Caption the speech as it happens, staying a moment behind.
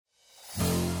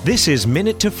This is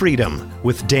Minute to Freedom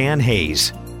with Dan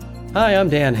Hayes. Hi, I'm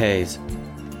Dan Hayes.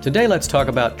 Today let's talk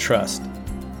about trust.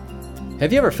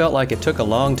 Have you ever felt like it took a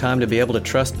long time to be able to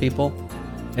trust people?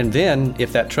 And then,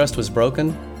 if that trust was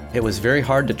broken, it was very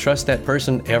hard to trust that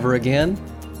person ever again?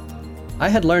 I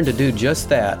had learned to do just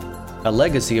that, a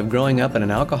legacy of growing up in an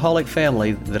alcoholic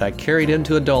family that I carried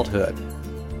into adulthood.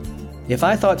 If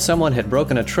I thought someone had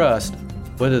broken a trust,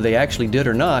 whether they actually did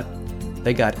or not,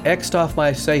 they got X'd off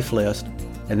my safe list,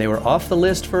 and they were off the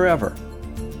list forever.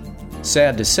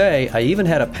 Sad to say, I even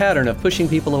had a pattern of pushing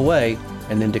people away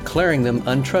and then declaring them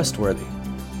untrustworthy.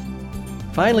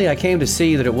 Finally, I came to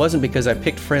see that it wasn't because I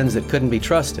picked friends that couldn't be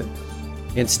trusted.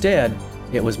 Instead,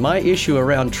 it was my issue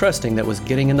around trusting that was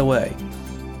getting in the way.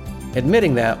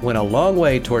 Admitting that went a long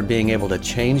way toward being able to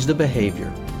change the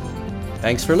behavior.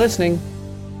 Thanks for listening.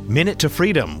 Minute to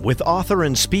Freedom with author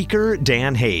and speaker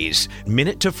Dan Hayes.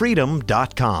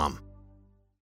 MinuteToFreedom.com.